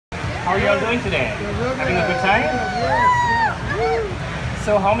How are you all doing today? Having a good time?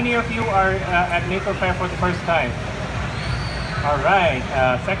 So how many of you are at Maker Faire for the first time? All right.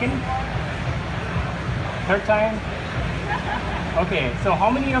 Second? Third time? Okay. So how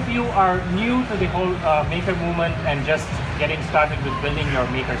many of you are new to the whole Maker movement and just getting started with building your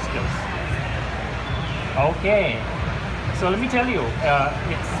Maker skills? Okay. So let me tell you,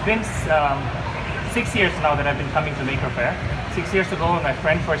 it's been 6 years now that I've been coming to Maker Faire. 6 years ago, when my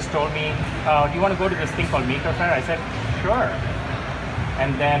friend first told me, do you want to go to this thing called Maker Faire? I said, sure.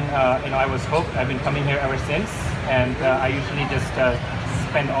 And then, I was hooked. I've been coming here ever since. And I usually just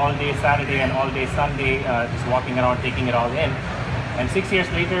spend all day Saturday and all day Sunday just walking around, taking it all in. And 6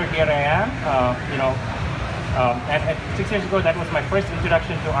 years later, here I am. And 6 years ago, that was my first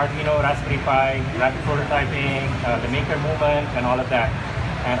introduction to Arduino, Raspberry Pi, rapid prototyping, the Maker movement, and all of that.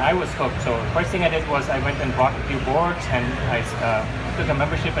 And I was hooked. So the first thing I did was I went and bought a few boards, and I took a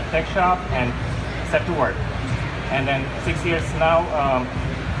membership at Tech Shop and set to work. And then 6 years now,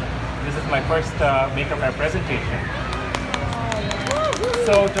 this is my first Maker Faire presentation.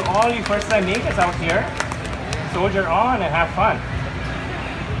 So to all you first-time makers out here, soldier on and have fun.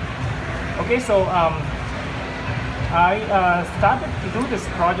 Okay, so I started to do this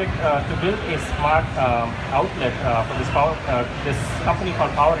project to build a smart outlet for this company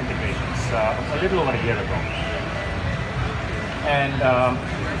called Power Integrations a little over a year ago. And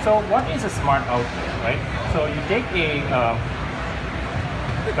so what is a smart outlet, right? So you take a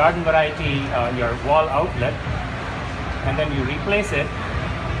garden variety, your wall outlet, and then you replace it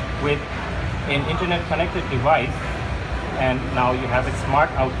with an internet connected device, and now you have a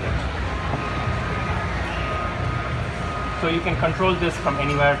smart outlet. So you can control this from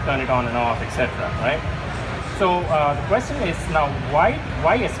anywhere, turn it on and off, etc. Right? So the question is now, why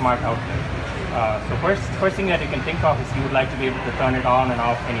a smart outlet? So first thing that you can think of is you would like to be able to turn it on and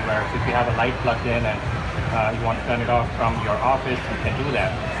off anywhere. So if you have a light plugged in and you want to turn it off from your office, you can do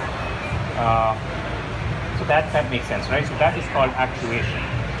that. So that makes sense, right? So that is called actuation.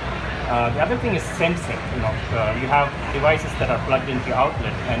 The other thing is sensing. You have devices that are plugged into your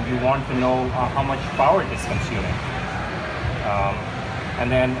outlet, and you want to know how much power it is consuming. And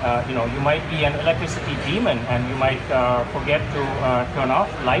then, you might be an electricity demon, and you might forget to turn off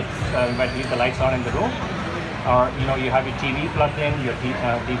lights. You might leave the lights on in the room. Or, you have your TV plugged in, your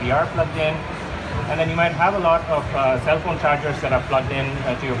DVR plugged in. And then you might have a lot of cell phone chargers that are plugged in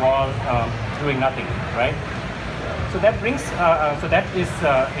to your wall, doing nothing, right? So that brings, that is,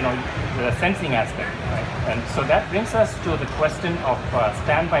 the sensing aspect, right? And so that brings us to the question of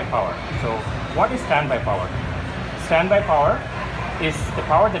standby power. So what is standby power? Standby power is the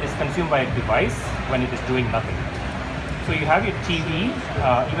power that is consumed by a device when it is doing nothing. So you have your TV,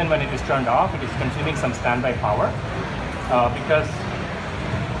 even when it is turned off, it is consuming some standby power because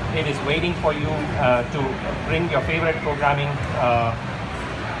it is waiting for you to bring your favorite programming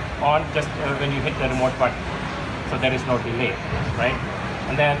on just when you hit the remote button. So there is no delay, right?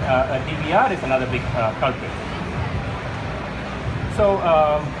 And then a DVR is another big culprit. So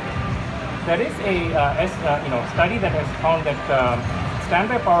there is a study that has found that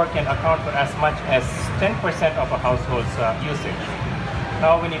standby power can account for as much as 10% of a household's usage.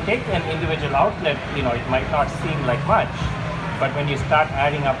 Now, when you take an individual outlet, it might not seem like much, but when you start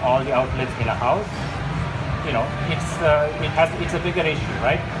adding up all the outlets in a house, it's a bigger issue,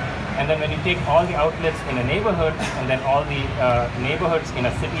 right? And then when you take all the outlets in a neighborhood, and then all the neighborhoods in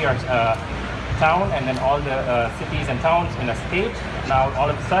a city or town, and then all the cities and towns in a state, now all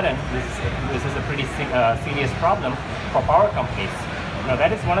of a sudden this is a pretty serious problem for power companies. Now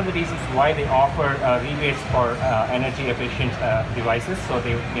that is one of the reasons why they offer rebates for energy efficient devices, so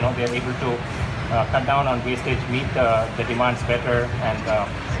they're able to cut down on wastage, meet the demands better, and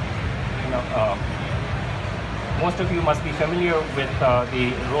most of you must be familiar with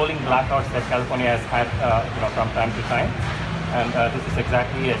the rolling blackouts that California has had from time to time. And this is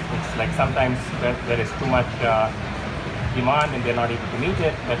exactly it. It's like sometimes there is too much demand and they're not able to meet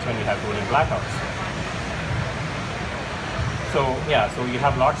it. That's when you have rolling blackouts. So yeah, so you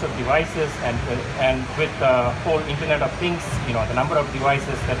have lots of devices, and with the whole Internet of Things, the number of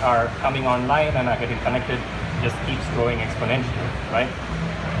devices that are coming online and are getting connected just keeps growing exponentially, right?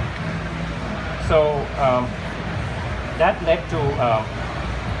 So that led to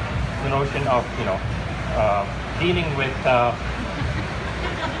the notion of dealing with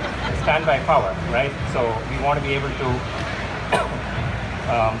standby power, right? So we want to be able to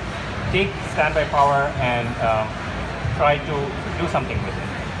take standby power and try to do something with it.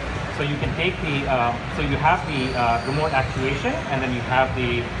 So you can take the, so you have the remote actuation, and then you have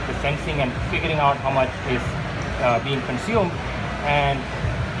the sensing and figuring out how much is being consumed, and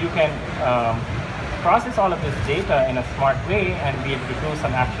you can process all of this data in a smart way and be able to do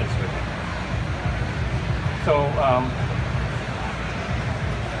some actions with it. So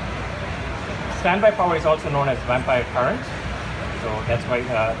standby power is also known as vampire current. So that's why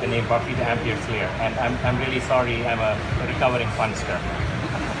the name BuffI the ampere slayer. And I'm really sorry, I'm a recovering funster.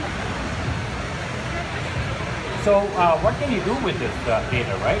 So what can you do with this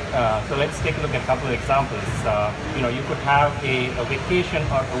data, right? So let's take a look at a couple of examples. You could have a vacation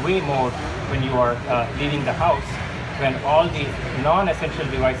or away mode when you are leaving the house, when all the non-essential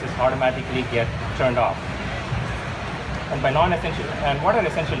devices automatically get turned off. And by non-essential, and what are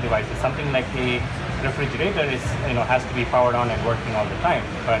essential devices? Something like a refrigerator is, has to be powered on and working all the time.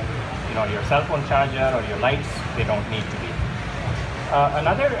 But your cell phone charger or your lights, they don't need to be.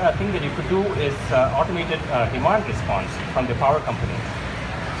 Another thing that you could do is automated demand response from the power company.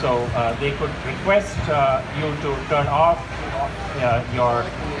 So they could request you to turn off your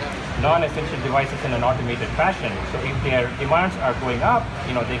non-essential devices in an automated fashion. So if their demands are going up,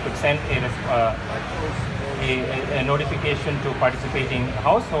 they could send a notification to participating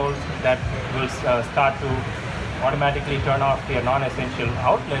households that will start to automatically turn off their non-essential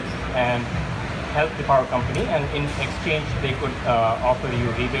outlets and help the power company, and in exchange they could offer you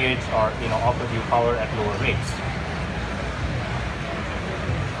rebates or offer you power at lower rates.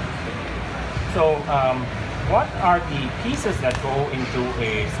 So what are the pieces that go into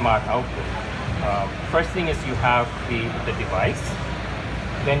a smart output? First thing is you have the device.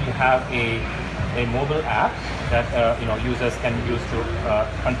 Then you have a mobile app that users can use to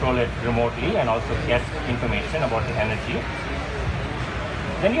control it remotely and also get information about the energy.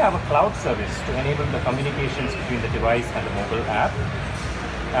 Then you have a cloud service to enable the communications between the device and the mobile app.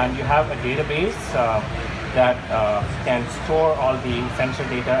 And you have a database that can store all the sensor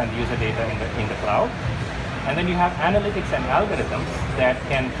data and user data in the cloud. And then you have analytics and algorithms that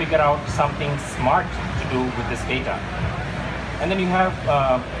can figure out something smart to do with this data. And then you have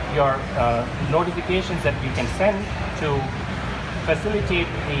your notifications that you can send to facilitate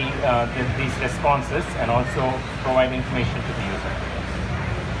these responses and also provide information to the user.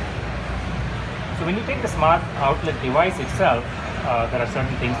 So when you take the smart outlet device itself, there are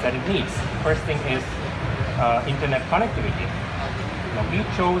certain things that it needs. First thing is internet connectivity. We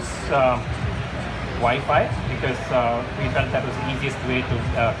chose Wi-Fi because we felt that was the easiest way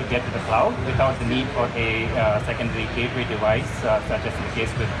to get to the cloud without the need for a secondary gateway device, such as in the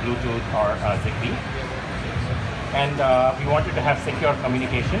case with Bluetooth or Zigbee. And we wanted to have secure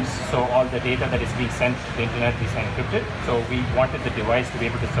communications, so all the data that is being sent to the internet is encrypted. So we wanted the device to be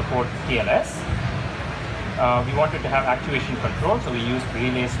able to support TLS. We wanted to have actuation control, so we used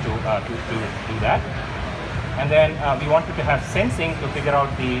relays to do that. And then we wanted to have sensing to figure out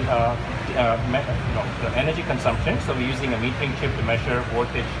the energy consumption. So we're using a metering chip to measure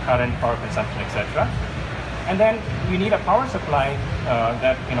voltage, current, power consumption, etc. And then you need a power supply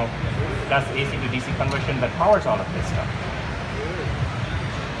that does AC to DC conversion that powers all of this stuff.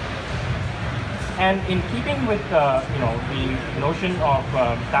 And in keeping with the notion of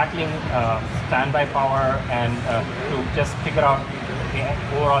tackling standby power and to just figure out the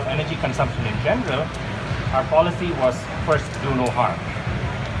overall energy consumption in general, our policy was first do no harm.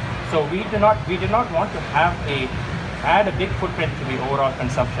 So we did not want to add a big footprint to the overall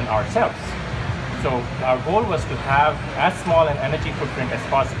consumption ourselves. So our goal was to have as small an energy footprint as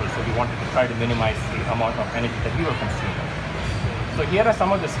possible. So we wanted to try to minimize the amount of energy that we were consuming. So here are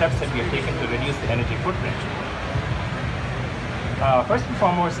some of the steps that we have taken to reduce the energy footprint. First and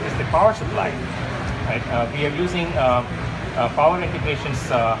foremost is the power supply. Right? We are using Power Integration's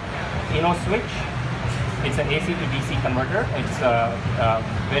switch. It's an AC to DC converter. It's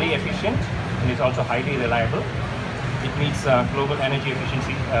very efficient and it's also highly reliable. It meets global energy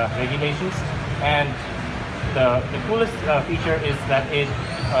efficiency regulations. And the coolest feature is that it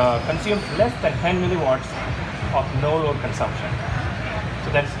consumes less than 10 milliwatts of no load consumption. So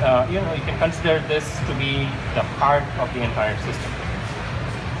that's, you can consider this to be the heart of the entire system.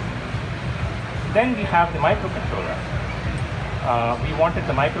 Then we have the microcontroller. We wanted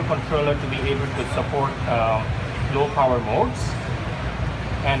the microcontroller to be able to support low power modes,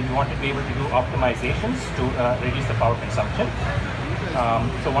 and we wanted to be able to do optimizations to reduce the power consumption.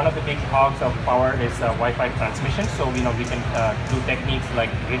 So one of the big hogs of power is Wi-Fi transmission. So we can do techniques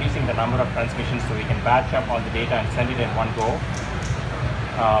like reducing the number of transmissions, so we can batch up all the data and send it in one go.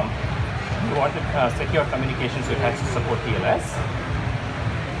 We wanted secure communication, so it has to support TLS.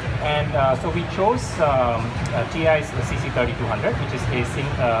 And so we chose TI's CC3200, which is a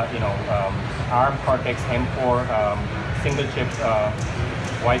ARM Cortex M4 single chip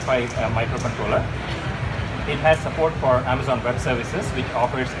Wi-Fi microcontroller. it has support for Amazon Web Services, which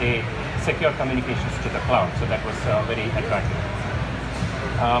offers a secure communications to the cloud. So that was very attractive.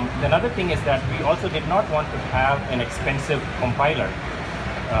 Another thing is that we also did not want to have an expensive compiler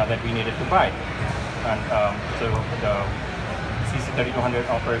that we needed to buy. And so the CC3200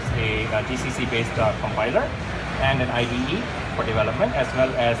 offers a GCC-based compiler and an IDE for development, as well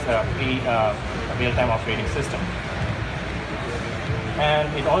as a free real-time operating system.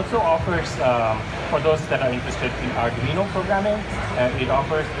 And it also offers, for those that are interested in Arduino programming, it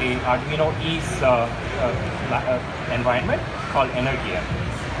offers a Arduino Ease environment called Energia.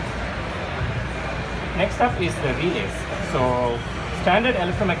 Next up is the relays. So standard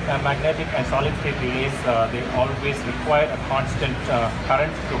electromagnetic and solid-state relays, they always require a constant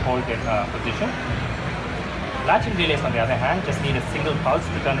current to hold their position. Latching relays, on the other hand, just need a single pulse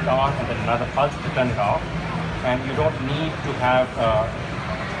to turn it on and then another pulse to turn it off. And you don't need to have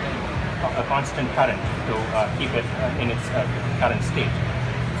a constant current to keep it in its current state.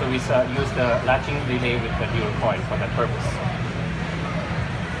 So we use the latching relay with the dual coil for that purpose.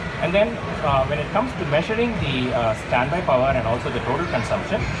 And then when it comes to measuring the standby power and also the total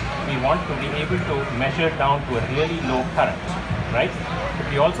consumption, we want to be able to measure down to a really low current, right? But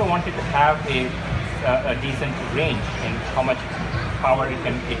we also wanted to have a decent range in how much power it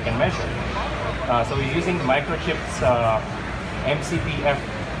can measure. So we're using the microchips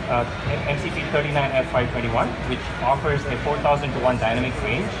MCP39F521, which offers a 4,000 to 1 dynamic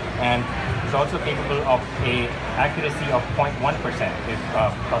range and is also capable of an accuracy of 0.1% if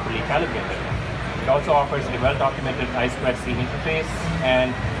properly calibrated. It also offers a well-documented I2C interface,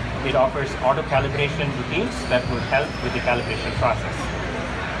 and it offers auto-calibration routines that will help with the calibration process.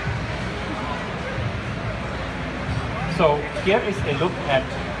 So here is a look at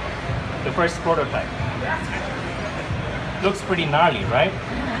the first prototype. Looks pretty gnarly, right?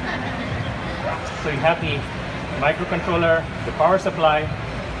 So you have the microcontroller, the power supply,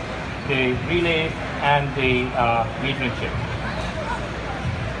 the relay, and the metering chip.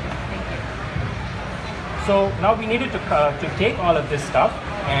 So now we needed to take all of this stuff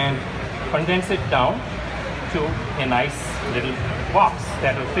and condense it down to a nice little box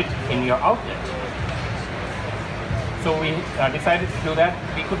that will fit in your outlet. So we decided to do that.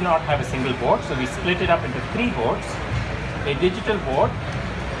 We could not have a single board, so we split it up into 3 boards. A digital board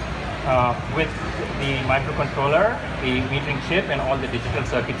with the microcontroller, the metering chip, and all the digital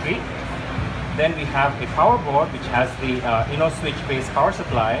circuitry. Then we have a power board which has the InnoSwitch-based power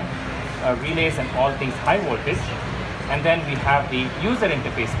supply, relays, and all things high voltage. And then we have the user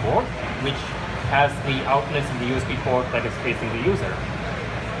interface board, which has the outlets and the USB port that is facing the user.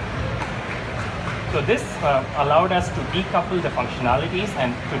 So this allowed us to decouple the functionalities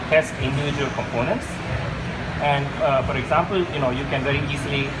and to test individual components. And for example, you can very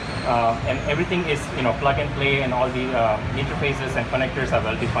easily, and everything is plug and play, and all the interfaces and connectors are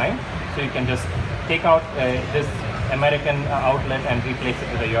well defined. So you can just take out this American outlet and replace it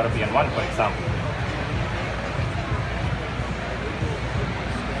with a European one, for example.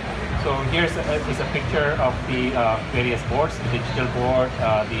 So here's a picture of the various boards: the digital board,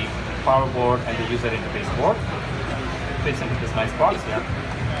 the power board, and the user interface board. Fits into this nice box here.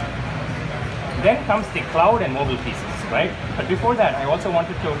 Then comes the cloud and mobile pieces, right? But before that, I also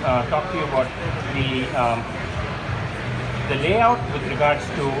wanted to talk to you about the layout with regards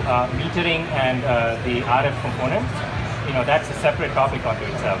to metering and the RF components. That's a separate topic unto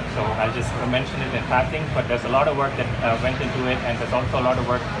itself. So I'll just mention it in passing, but there's a lot of work that went into it, and there's also a lot of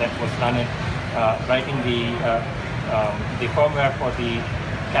work that was done in writing the firmware for the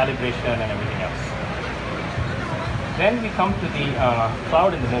calibration and everything else. Then we come to the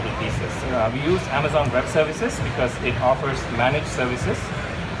cloud and the mobile pieces. We use Amazon Web Services because it offers managed services.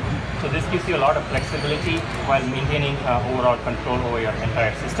 So this gives you a lot of flexibility while maintaining overall control over your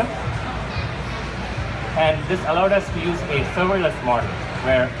entire system. And this allowed us to use a serverless model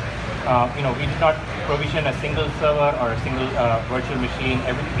where we did not provision a single server or a single virtual machine.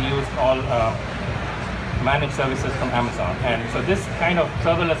 We used all managed services from Amazon. And so this kind of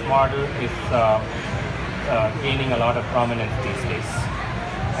serverless model is gaining a lot of prominence these days.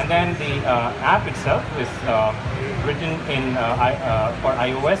 And then the app itself is written in for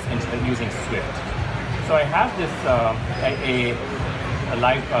iOS using Swift. So I have this a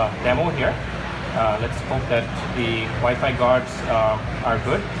live demo here. Let's hope that the Wi-Fi guards are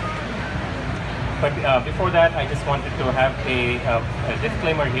good. But before that, I just wanted to have a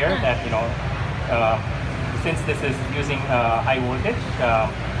disclaimer here that since this is using high voltage,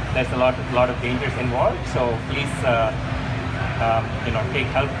 there's a lot of dangers involved. So please, take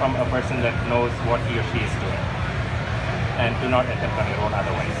help from a person that knows what he or she is doing, and do not attempt on your own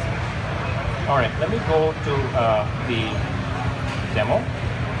otherwise. All right, let me go to the demo.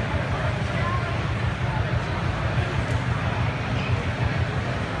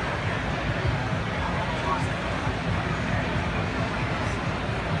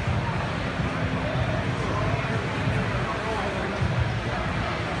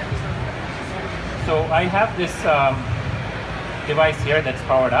 So I have this device here that's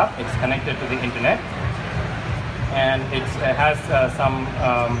powered up. It's connected to the internet, and it has some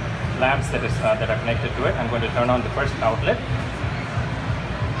lamps that are connected to it. I'm going to turn on the first outlet,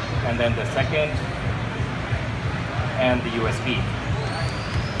 and then the second, and the USB.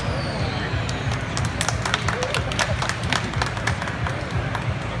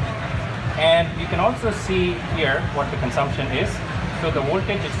 And you can also see here what the consumption is. So the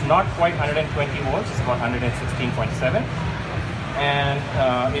voltage is not quite 120 volts, it's about 116.7. And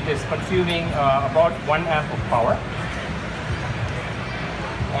it is consuming about 1 amp of power.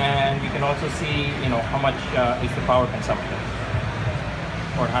 And you can also see, how much is the power consumption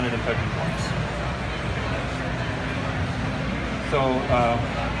for 130 volts. So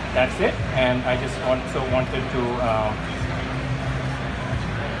that's it. And I just also wanted to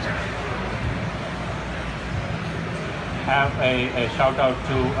have a shout out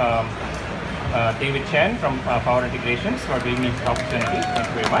to David Chen from Power Integrations for giving me this opportunity. Thank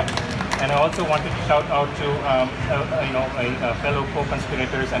you very much. And I also wanted to shout out to fellow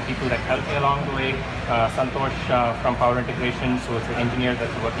co-conspirators and people that helped me along the way. Santosh from Power Integrations, who is the engineer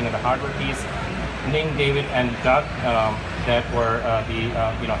that's working on the hardware piece. Ning, David, and Doug that were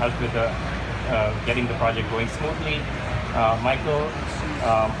helped with the getting the project going smoothly. Michael,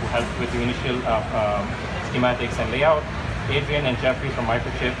 who helped with the initial schematics and layout. Adrian and Jeffrey from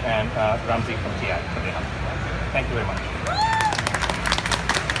Microchip, and Ramsey from TI for the help. Thank you very much.